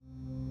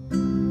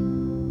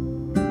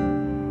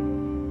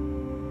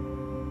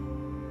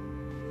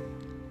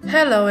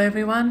Hello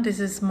everyone,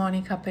 this is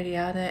Monica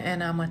Periade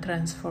and I'm a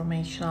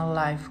transformational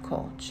life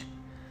coach.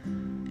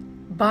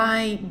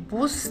 By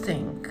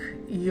boosting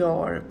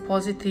your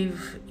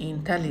positive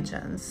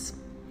intelligence,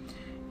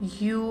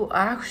 you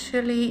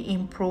actually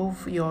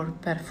improve your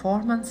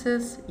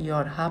performances,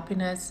 your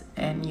happiness,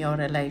 and your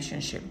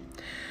relationship.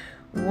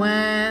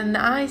 When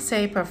I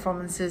say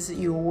performances,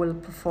 you will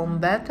perform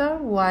better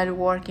while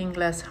working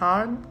less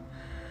hard,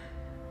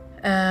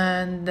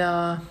 and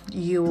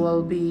you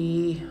will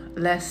be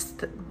less.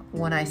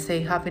 When I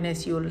say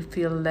happiness, you will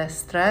feel less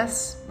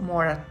stress,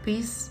 more at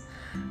peace,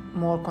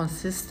 more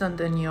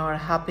consistent in your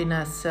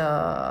happiness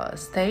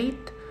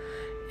state,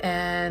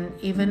 and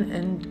even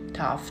in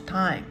tough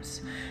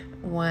times.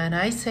 When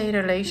I say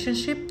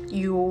relationship,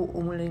 you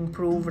will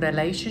improve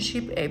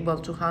relationship, able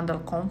to handle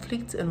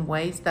conflicts in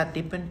ways that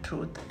deepen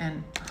truth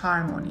and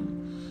harmony.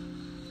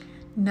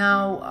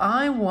 Now,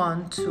 I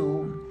want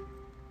to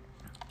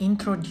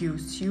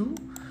introduce you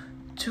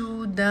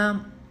to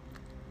the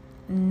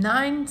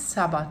 9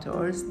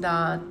 saboteurs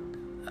that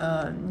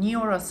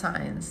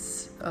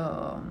neuroscience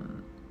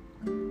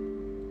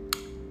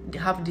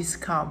have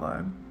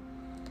discovered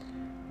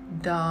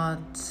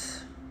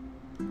that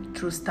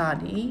through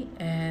study,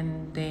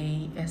 and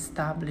they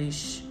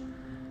establish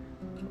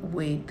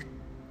with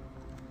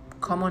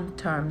common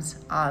terms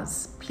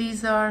as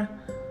pleaser,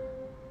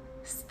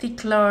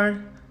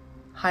 stickler,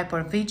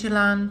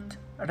 hypervigilant,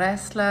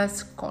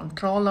 restless,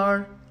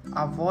 controller,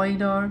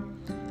 avoider,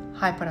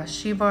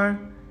 hyperachiever,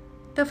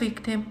 the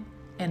victim,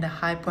 and the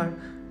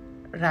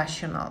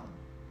hyper-rational.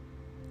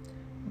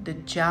 The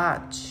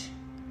judge,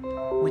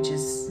 which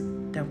is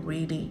the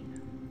really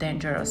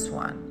dangerous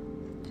one.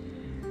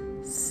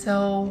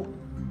 So,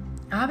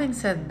 having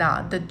said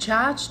that, the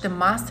judge, the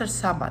master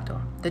saboteur,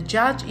 the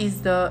judge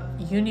is the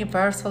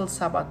universal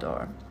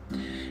saboteur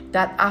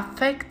that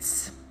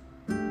affects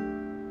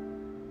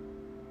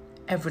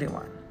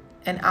everyone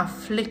and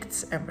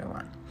afflicts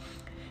everyone.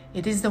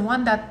 It is the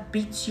one that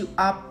beats you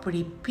up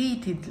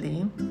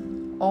repeatedly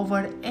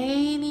over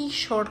any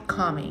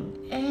shortcoming,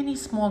 any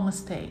small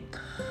mistake,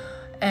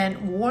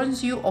 and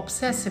warns you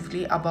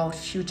obsessively about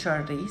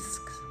future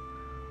risks,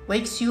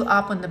 wakes you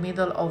up in the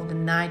middle of the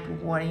night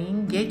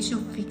worrying, gets you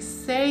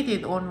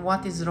fixated on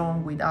what is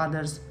wrong with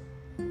others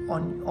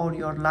or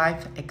your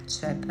life,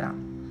 etc.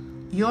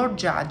 Your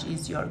judge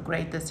is your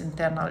greatest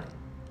internal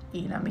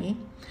enemy,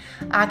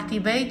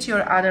 activates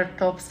your other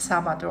top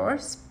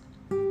saboteurs,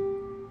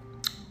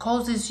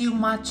 causes you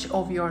much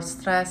of your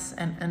stress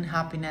and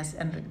unhappiness,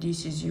 and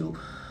reduces your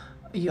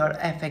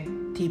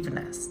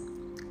effectiveness.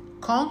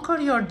 Conquer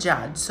your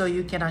judge so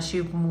you can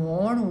achieve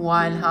more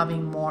while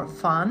having more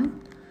fun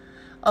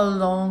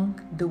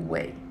along the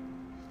way.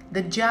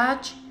 The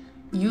judge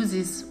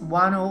uses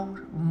one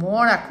or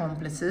more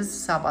accomplices,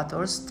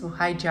 saboteurs, to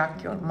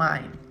hijack your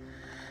mind.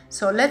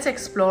 So let's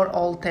explore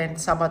all 10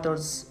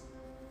 saboteurs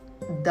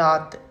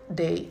that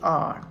they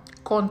are.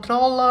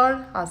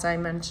 Controller, as I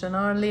mentioned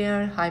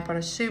earlier,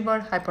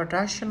 hyperachiever,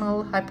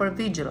 hyperrational,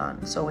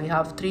 hypervigilant. So we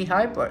have 3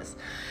 hypers.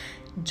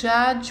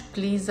 Judge,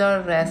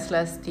 pleaser,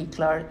 restless,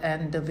 stickler,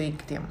 and the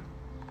victim.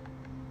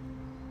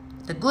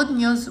 The good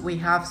news, we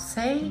have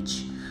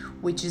sage,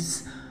 which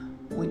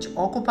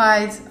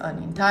occupies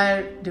an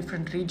entire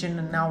different region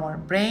in our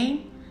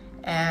brain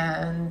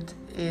and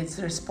is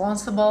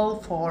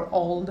responsible for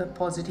all the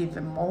positive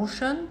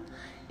emotion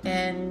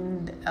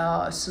and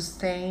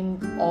sustain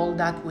all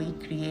that we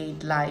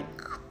create, like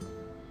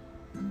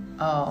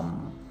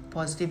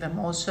positive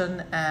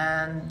emotion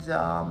and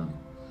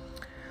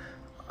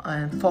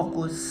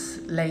focus,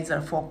 laser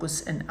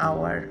focus in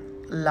our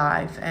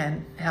life,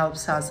 and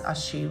helps us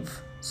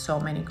achieve so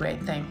many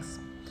great things.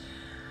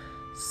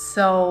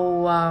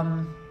 So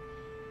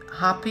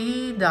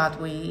happy that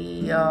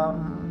we are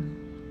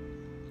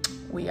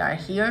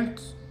here.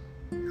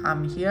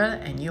 I'm here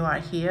and you are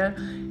here,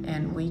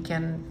 and we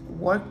can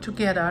work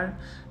together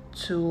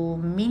to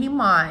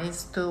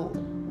minimize, to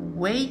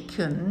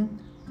weaken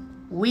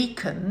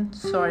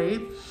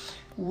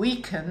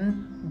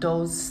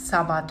those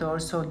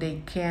saboteurs so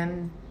they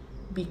can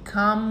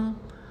become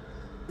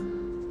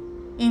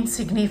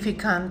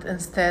insignificant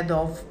instead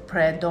of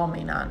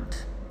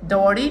predominant. The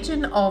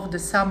origin of the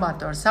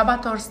saboteur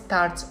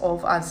starts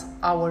off as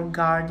our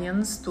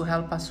guardians to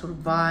help us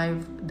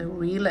survive the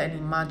real and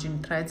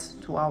imagined threats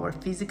to our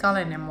physical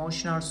and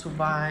emotional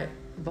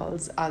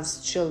survivals as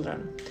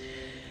children.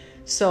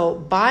 So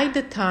by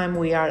the time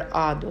we are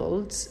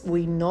adults,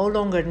 we no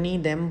longer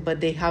need them, but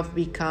they have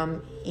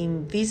become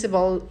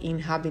invisible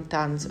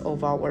inhabitants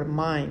of our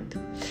mind.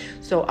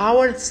 So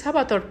our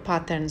saboteur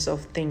patterns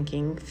of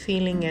thinking,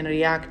 feeling, and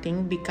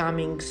reacting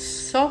becoming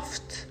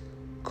soft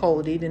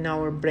coded in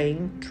our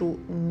brain through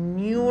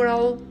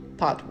neural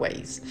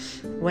pathways.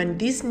 When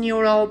these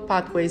neural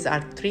pathways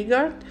are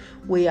triggered,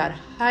 we are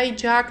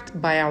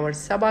hijacked by our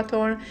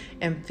saboteur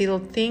and feel,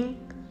 think,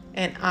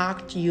 and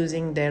act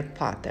using their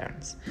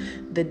patterns.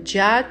 The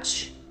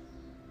judge,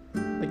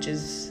 which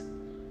is,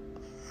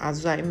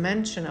 as I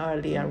mentioned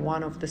earlier,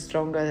 one of the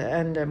strongest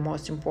and the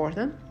most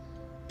important,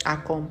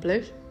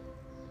 accomplish,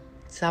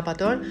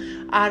 saboteur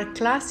are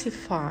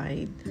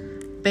classified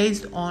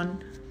based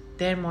on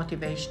their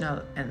motivation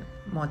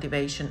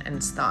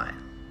and style.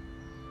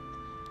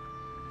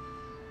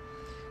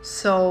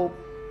 So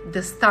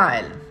the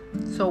style.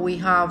 So we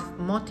have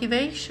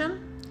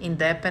motivation,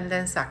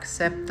 independence,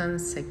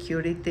 acceptance,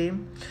 security,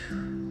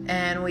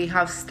 and we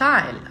have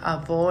style,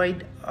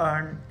 avoid,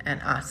 earn,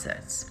 and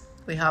assets.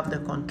 We have the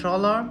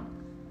controller,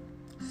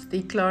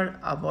 stickler,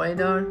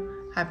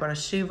 avoider,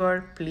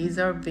 hyperachiever,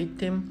 pleaser,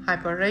 victim,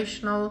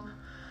 hyper-rational,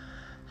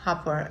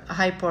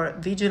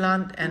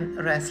 hyper-vigilant,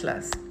 and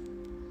restless.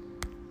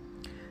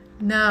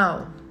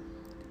 Now,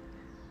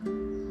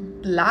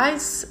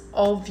 lies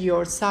of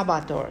your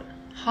saboteur.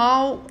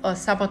 How a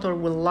saboteur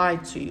will lie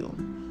to you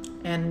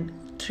and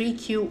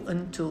trick you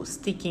into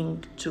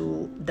sticking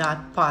to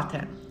that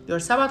pattern. Your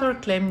saboteur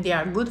claim they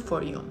are good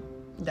for you.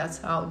 That's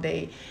how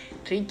they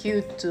trick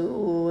you to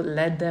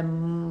let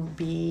them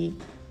be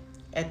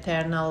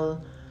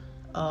eternal.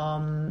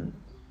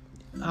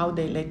 How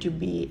they let you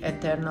be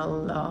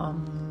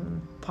eternal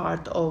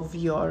part of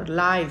your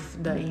life,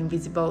 the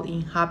invisible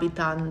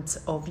inhabitants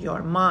of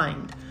your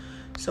mind.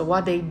 So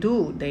what they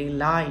do, they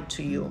lie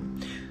to you.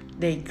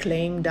 They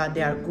claim that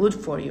they are good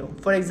for you.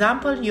 For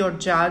example, your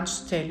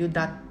judge tell you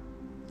that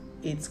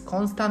it's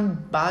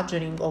constant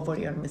badgering over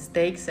your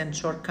mistakes and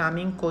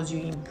shortcomings cause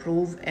you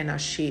improve and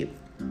achieve.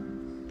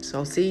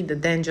 So see the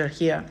danger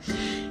here.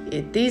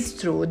 It is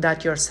true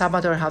that your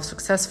saboteur have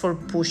successfully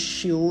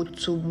pushed you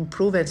to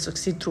improve and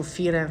succeed through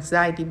fear,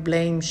 anxiety,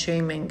 blame,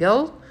 shame, and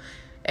guilt,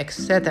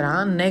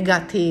 etc.,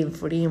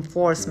 negative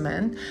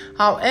reinforcement.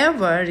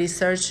 However,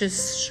 research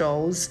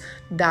shows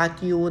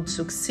that you would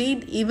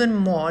succeed even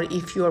more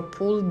if you are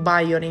pulled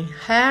by your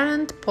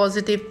inherent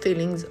positive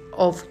feelings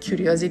of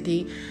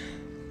curiosity,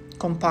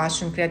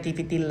 compassion,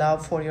 creativity,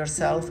 love for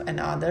yourself and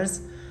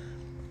others,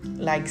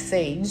 like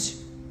Sage,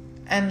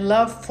 and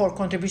love for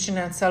contribution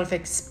and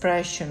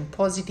self-expression,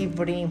 positive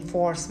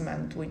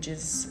reinforcement, which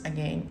is,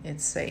 again,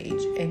 it's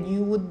Sage. And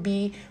you would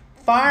be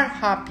far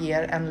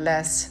happier and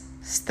less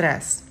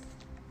stress.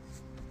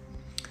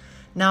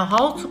 Now,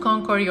 how to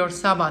conquer your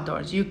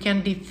saboteurs? You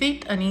can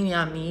defeat an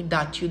enemy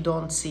that you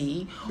don't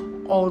see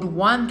or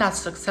one that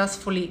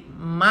successfully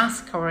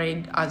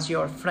masquerades as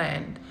your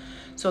friend.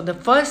 So the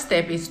first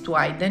step is to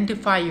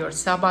identify your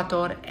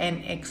saboteur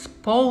and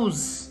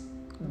expose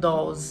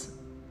those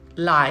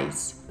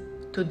lies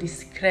to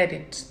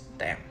discredit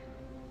them.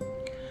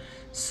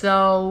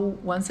 So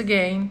once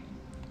again,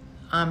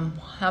 I'm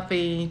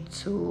happy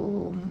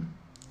to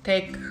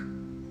take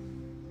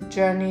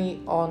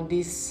journey on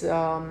this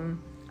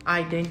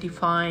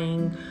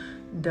identifying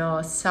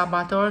the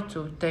saboteur,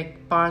 to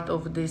take part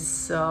of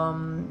this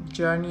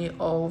journey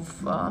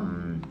of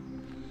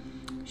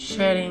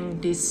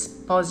sharing this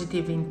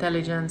positive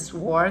intelligence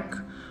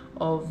work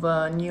of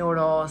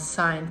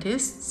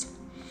neuroscientists,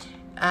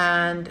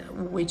 and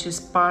which is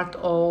part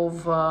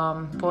of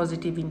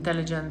positive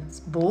intelligence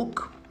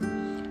book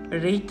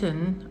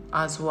written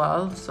as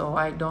well, so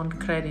I don't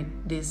credit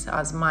this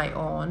as my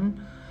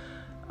own,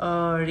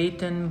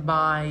 written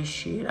by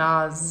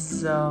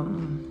Shiraz.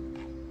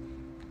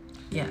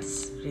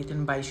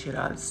 Written by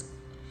Shiraz.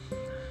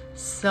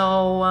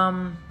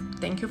 So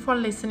thank you for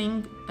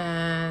listening,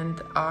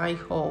 and I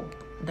hope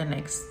the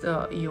next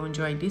you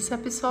enjoy this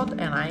episode,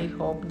 and I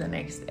hope the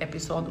next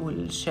episode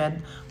will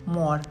shed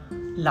more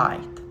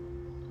light.